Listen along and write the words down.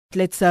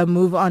Let's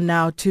move on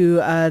now to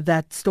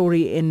that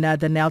story in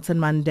the Nelson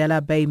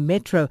Mandela Bay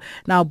Metro.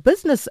 Now,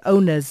 business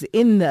owners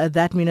in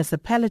that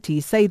municipality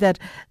say that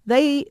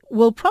they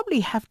will probably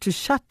have to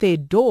shut their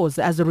doors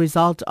as a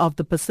result of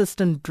the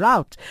persistent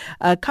drought.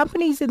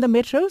 Companies in the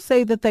metro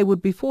say that they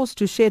would be forced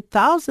to shed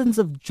thousands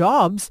of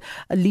jobs,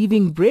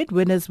 leaving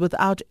breadwinners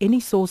without any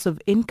source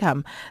of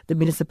income. The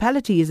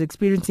municipality is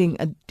experiencing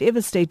a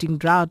devastating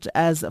drought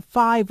as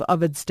 5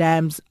 of its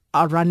dams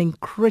are running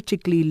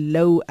critically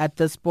low at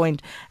this point,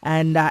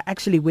 and I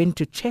actually went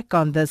to check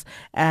on this,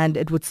 and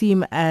it would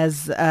seem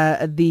as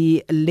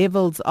the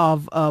levels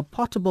of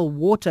potable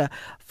water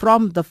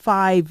from the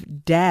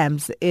 5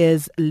 dams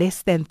is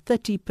less than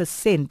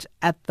 30%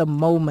 at the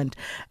moment,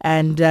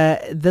 and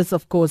this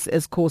of course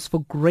is cause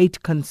for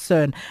great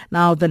concern.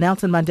 Now, the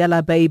Nelson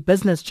Mandela Bay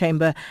Business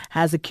Chamber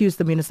has accused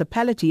the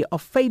municipality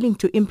of failing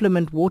to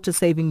implement water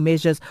saving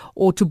measures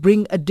or to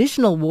bring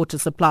additional water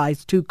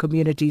supplies to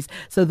communities.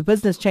 So the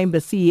Business Chamber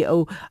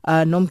CEO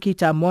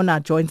Nomkita Mona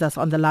joins us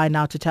on the line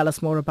now to tell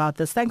us more about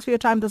this. Thanks for your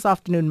time this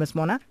afternoon, Ms.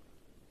 Mona.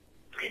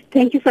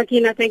 Thank you,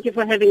 Sakina. Thank you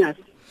for having us.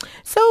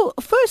 So,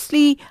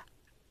 firstly,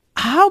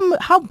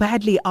 how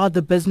badly are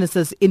the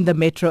businesses in the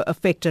metro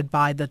affected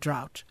by the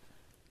drought?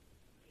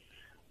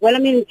 Well,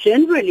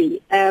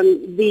 generally,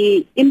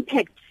 the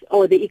impact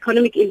or the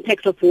economic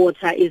impact of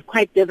water is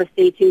quite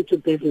devastating to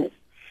business.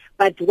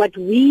 But what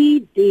we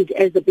did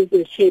as the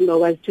Business Chamber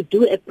was to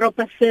do a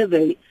proper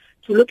survey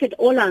to look at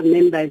all our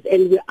members,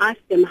 and we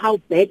asked them how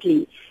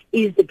badly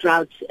is the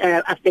drought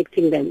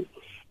affecting them.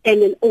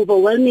 And an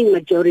overwhelming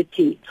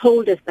majority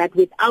told us that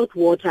without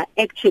water,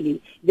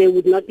 actually, they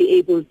would not be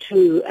able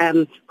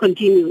to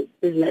continue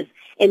business.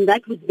 And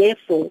that would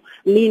therefore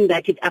mean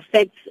that it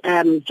affects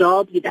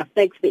jobs, it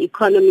affects the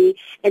economy,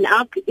 and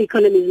our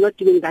economy is not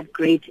doing that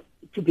great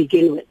to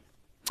begin with.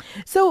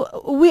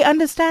 So we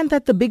understand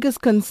that the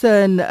biggest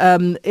concern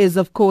is,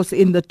 of course,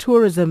 in the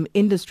tourism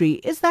industry.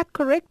 Is that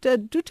correct?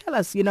 Do tell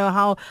us,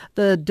 how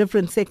the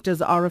different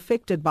sectors are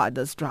affected by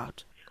this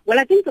drought. Well,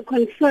 I think the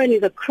concern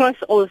is across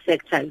all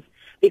sectors,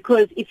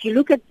 because if you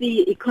look at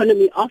the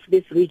economy of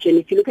this region,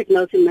 if you look at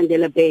Nelson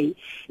Mandela Bay,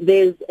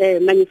 there's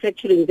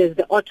manufacturing, there's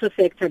the auto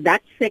sector.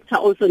 That sector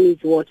also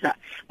needs water.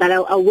 But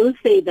I will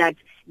say that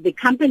the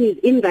companies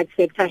in that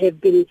sector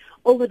have been,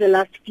 over the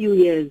last few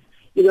years,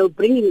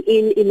 bringing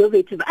in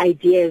innovative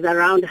ideas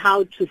around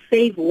how to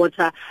save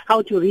water,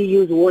 how to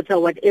reuse water,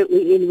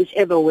 in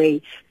whichever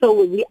way.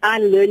 So we are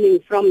learning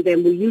from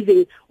them. We're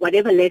using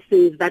whatever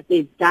lessons that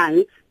they've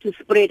done to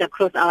spread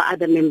across our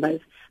other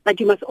members. But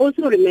you must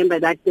also remember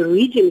that the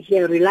region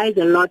here relies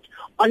a lot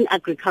on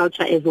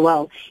agriculture as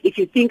well. If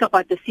you think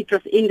about the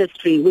citrus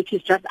industry, which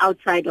is just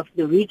outside of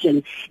the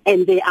region,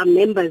 and they are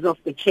members of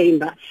the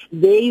chamber,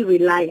 they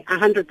rely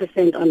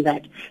 100% on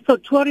that. So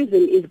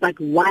tourism is but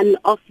one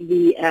of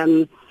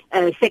the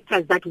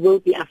sectors that will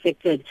be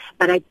affected.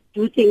 But I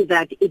do think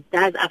that it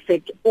does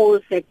affect all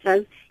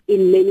sectors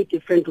in many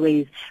different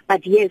ways.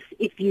 But yes,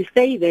 if you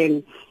say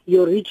then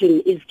your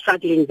region is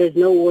struggling, there's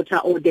no water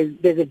or there's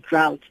a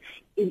drought,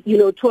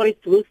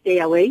 tourists will stay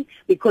away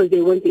because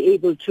they won't be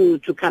able to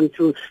come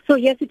through. So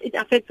yes, it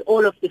affects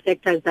all of the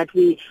sectors that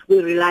we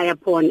rely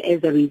upon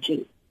as a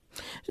region.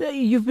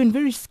 You've been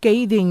very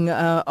scathing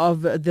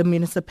of the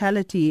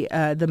municipality,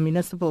 the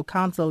municipal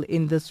council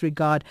in this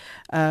regard,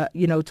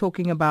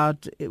 talking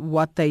about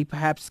what they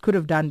perhaps could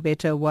have done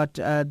better, what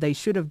they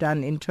should have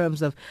done in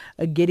terms of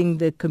getting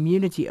the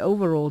community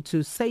overall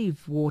to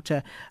save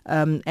water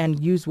and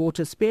use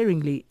water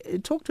sparingly.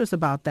 Talk to us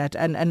about that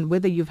and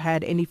whether you've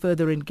had any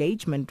further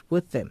engagement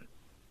with them.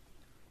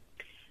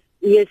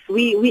 Yes,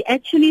 we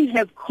actually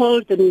have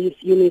called the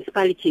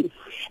municipality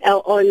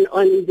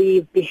on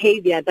the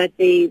behavior that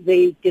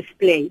they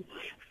display.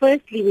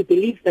 Firstly, we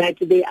believe that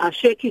they are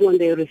shirking on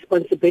their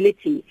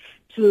responsibility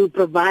to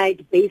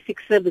provide basic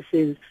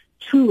services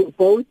to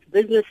both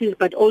businesses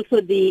but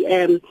also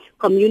the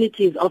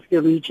communities of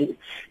the region.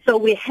 So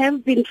we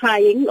have been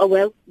trying,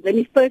 let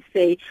me first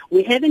say,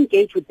 we have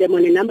engaged with them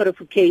on a number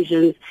of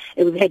occasions.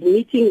 And we've had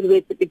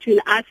meetings between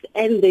us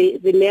and the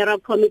mayoral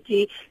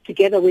committee,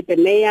 together with the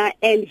mayor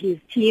and his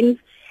teams.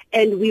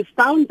 And we've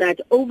found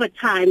that over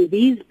time,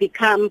 these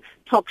become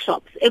talk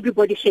shops.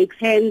 Everybody shakes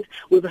hands.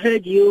 We've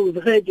heard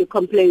your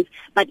complaints.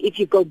 But if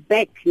you go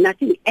back,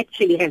 nothing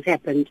actually has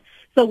happened.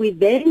 So we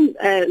then,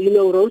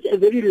 wrote a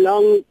very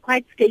long,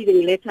 quite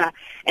scathing letter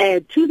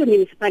to the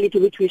municipality,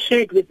 which we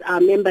shared with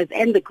our members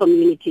and the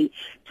community,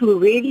 to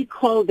really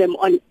call them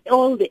on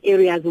all the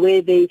areas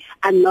where they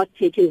are not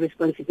taking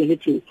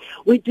responsibility.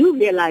 We do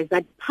realize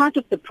that part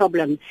of the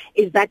problem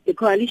is that the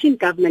coalition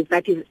government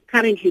that is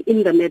currently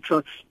in the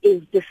metro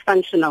is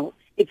dysfunctional.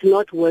 It's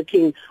not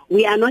working.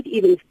 We are not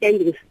even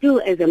standing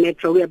still as a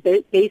metro. We are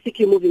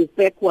basically moving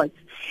backwards.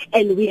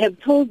 And we have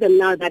told them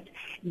now that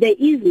there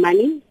is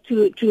money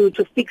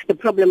to fix the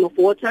problem of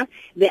water.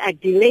 There are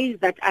delays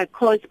that are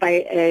caused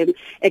by a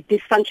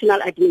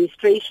dysfunctional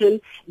administration.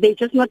 They're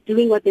just not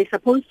doing what they're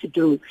supposed to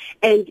do.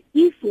 And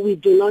if we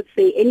do not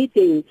say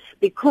anything,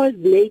 because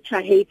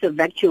nature hates a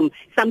vacuum,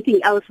 something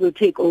else will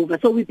take over.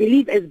 So we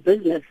believe as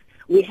business,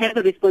 we have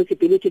a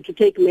responsibility to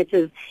take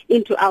matters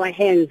into our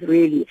hands,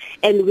 really.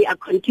 And we are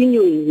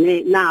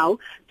continuing now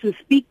to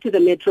speak to the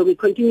Metro. We're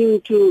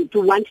continuing to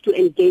want to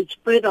engage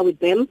further with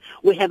them.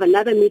 We have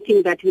another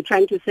meeting that we're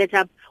trying to set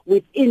up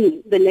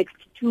within the next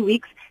 2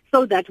 weeks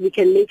so that we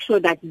can make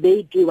sure that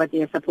they do what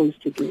they are supposed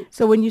to do.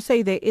 So when you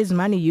say there is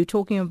money, you're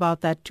talking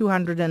about that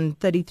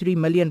 233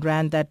 million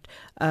rand that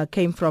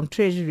came from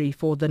Treasury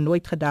for the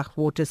Nooit Gedag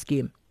water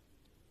scheme.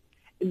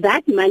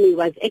 That money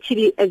was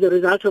actually as a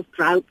result of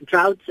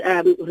drought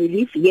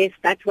relief. Yes,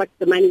 that's what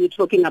the money we're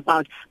talking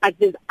about. But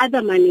there's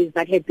other monies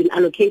that have been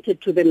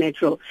allocated to the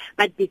Metro.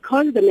 But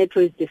because the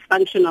Metro is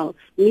dysfunctional,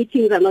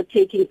 meetings are not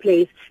taking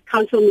place,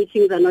 council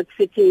meetings are not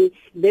sitting,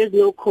 there's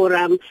no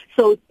quorum,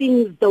 so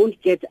things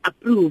don't get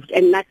approved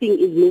and nothing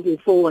is moving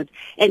forward.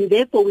 And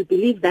therefore we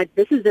believe that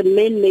this is a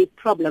man-made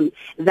problem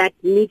that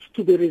needs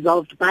to be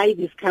resolved by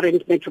this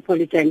current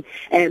metropolitan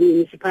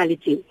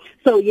municipality.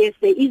 So yes,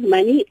 there is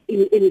money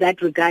in that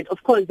regard.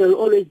 Of course, there will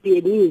always be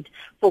a need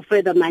for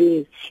further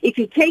monies. If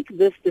you take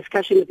this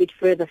discussion a bit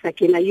further,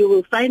 Sakina, you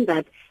will find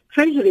that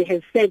Treasury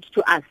has said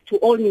to us, to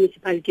all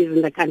municipalities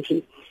in the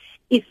country,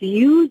 if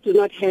you do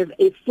not have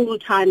a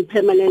full-time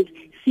permanent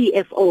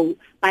CFO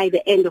by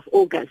the end of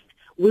August,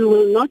 we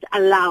will not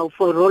allow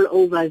for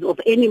rollovers of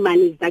any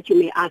monies that you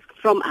may ask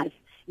from us.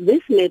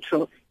 This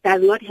Metro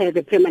does not have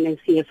a permanent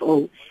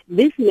CFO.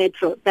 This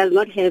Metro does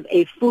not have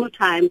a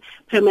full-time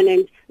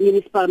permanent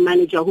municipal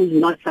manager who's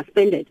not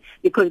suspended,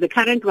 because the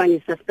current one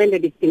is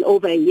suspended. It's been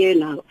over a year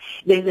now.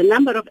 There's a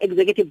number of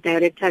executive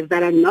directors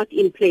that are not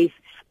in place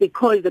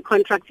because the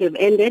contracts have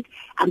ended.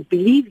 I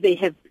believe they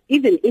have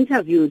even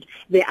interviewed.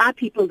 There are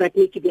people that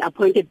need to be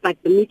appointed, but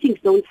the meetings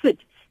don't fit.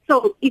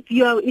 So if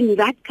you're in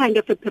that kind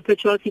of a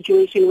perpetual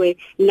situation where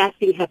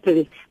nothing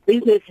happens,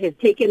 business has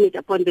taken it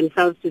upon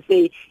themselves to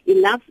say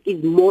enough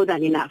is more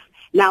than enough.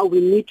 Now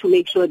we need to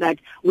make sure that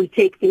we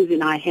take things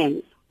in our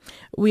hands.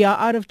 We are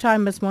out of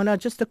time, Ms. Mona.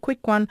 Just a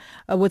quick one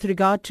with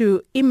regard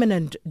to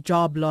imminent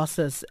job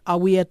losses. Are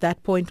we at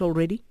that point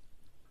already?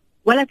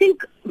 Well, I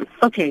think,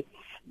 okay,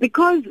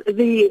 because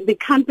the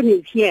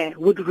companies here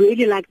would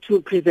really like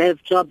to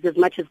preserve jobs as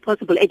much as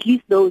possible, at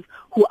least those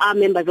who are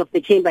members of the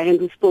chamber and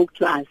who spoke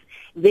to us.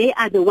 They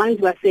are the ones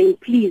who are saying,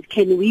 please,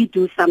 can we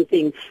do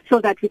something so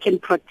that we can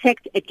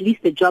protect at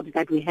least the jobs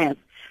that we have?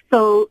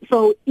 So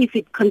if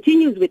it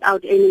continues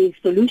without any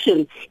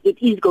solution, it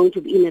is going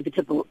to be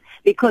inevitable,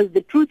 because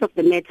the truth of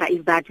the matter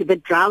is that the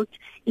drought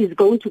is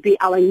going to be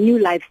our new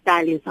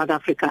lifestyle in South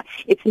Africa.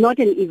 It's not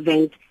an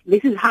event.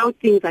 This is how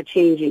things are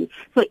changing.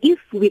 So if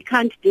we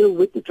can't deal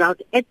with the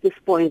drought at this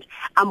point,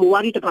 I'm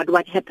worried about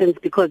what happens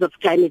because of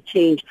climate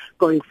change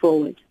going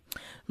forward.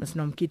 Ms.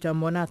 Nomkita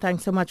Mona,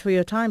 thanks so much for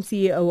your time,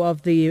 CEO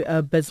of the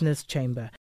Business Chamber.